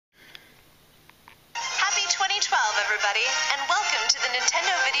everybody, and welcome to the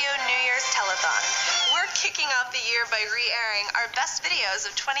Nintendo Video New Year's Telethon. We're kicking off the year by re-airing our best videos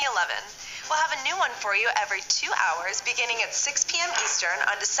of 2011. We'll have a new one for you every 2 hours, beginning at 6 p.m. Eastern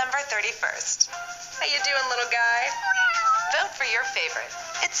on December 31st. How you doing, little guy? Vote for your favorite.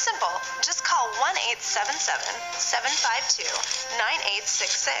 It's simple. Just call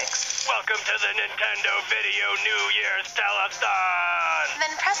 1-877-752-9866. Welcome to the Nintendo Video New Year's Telethon!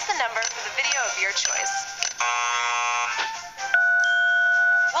 Then press the number for the video of your choice.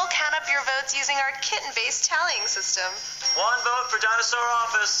 We'll count up your votes using our kitten-based tallying system. One vote for Dinosaur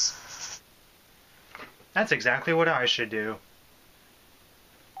Office. That's exactly what I should do.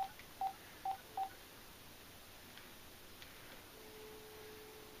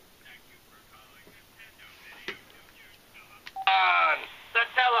 The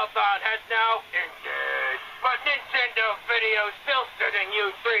Telethon has now ended, but Nintendo Video still sending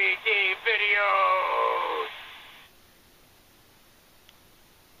you 3D videos!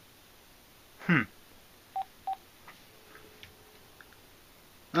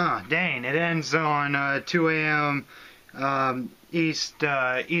 Ah, dang, it ends on 2 a.m. East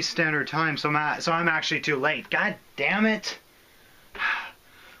Standard Time, so I'm actually too late. God damn it!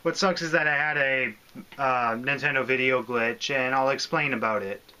 What sucks is that I had a Nintendo video glitch, and I'll explain about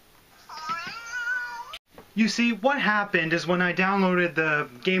it. You see, what happened is when I downloaded the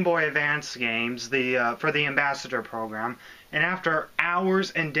Game Boy Advance games for the Ambassador program, and after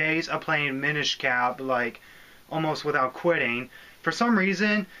hours and days of playing Minish Cap, like, almost without quitting, for some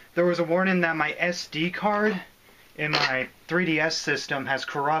reason, there was a warning that my SD card in my 3DS system has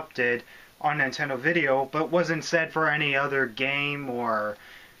corrupted on Nintendo Video, but wasn't set for any other game or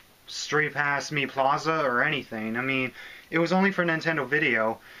Street Pass Me Plaza or anything. I mean, it was only for Nintendo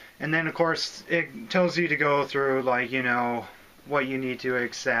Video. And then, of course, it tells you to go through, like, you know, what you need to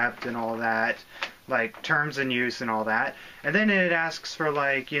accept and all that, like terms and use and all that. And then it asks for,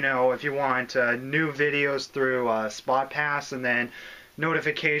 like, you know, if you want new videos through Spot Pass, and then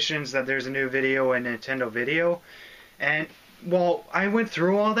notifications that there's a new video in Nintendo Video. And, well, I went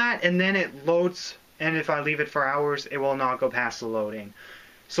through all that, and then it loads, and if I leave it for hours, it will not go past the loading.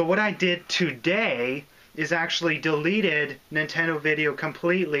 So what I did today is actually deleted Nintendo Video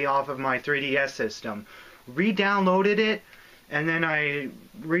completely off of my 3DS system, re-downloaded it, and then I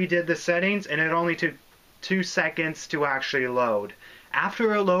redid the settings, and it only took 2 seconds to actually load.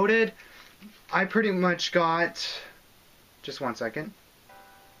 After it loaded, I pretty much got, just 1 second,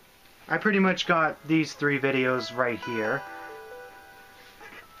 I pretty much got these 3 videos right here.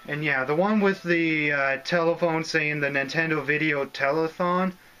 And yeah, the one with the telephone saying the Nintendo Video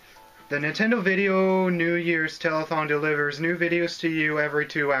Telethon. The Nintendo Video New Year's Telethon delivers new videos to you every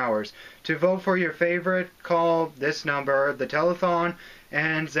 2 hours. To vote for your favorite, call this number. The telethon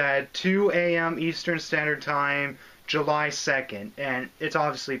ends at 2 a.m. Eastern Standard Time, July 2nd. And it's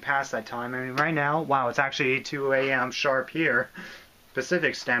obviously past that time. I mean, right now, wow, it's actually 2 a.m. sharp here,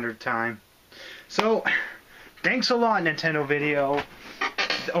 Pacific Standard Time. So, thanks a lot, Nintendo Video.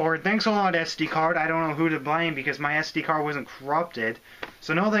 Or thanks a lot, SD card. I don't know who to blame because my SD card wasn't corrupted.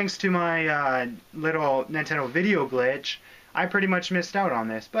 So no thanks to my little Nintendo Video glitch. I pretty much missed out on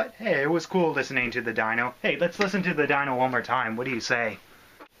this. But hey, it was cool listening to the Dino. Hey, let's listen to the Dino one more time. What do you say?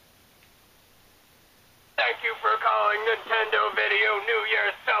 Thank you for calling Nintendo Video New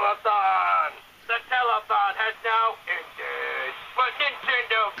Year's Telethon! The Telethon has now ended, but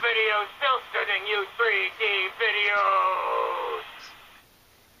Nintendo Video still sending you 3D videos!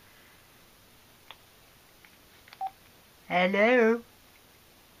 Hello?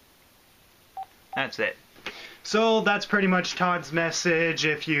 That's it. So that's pretty much Todd's message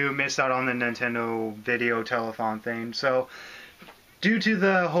if you missed out on the Nintendo Video Telethon thing. So due to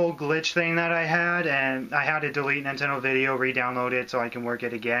the whole glitch thing that I had, and I had to delete Nintendo Video, re-download it so I can work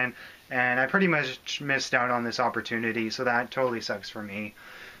it again, and I pretty much missed out on this opportunity, so that totally sucks for me.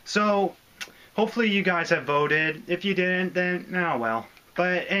 So hopefully you guys have voted. If you didn't, then oh well.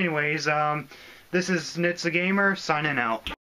 But anyways, this is NitsuaGamer signing out.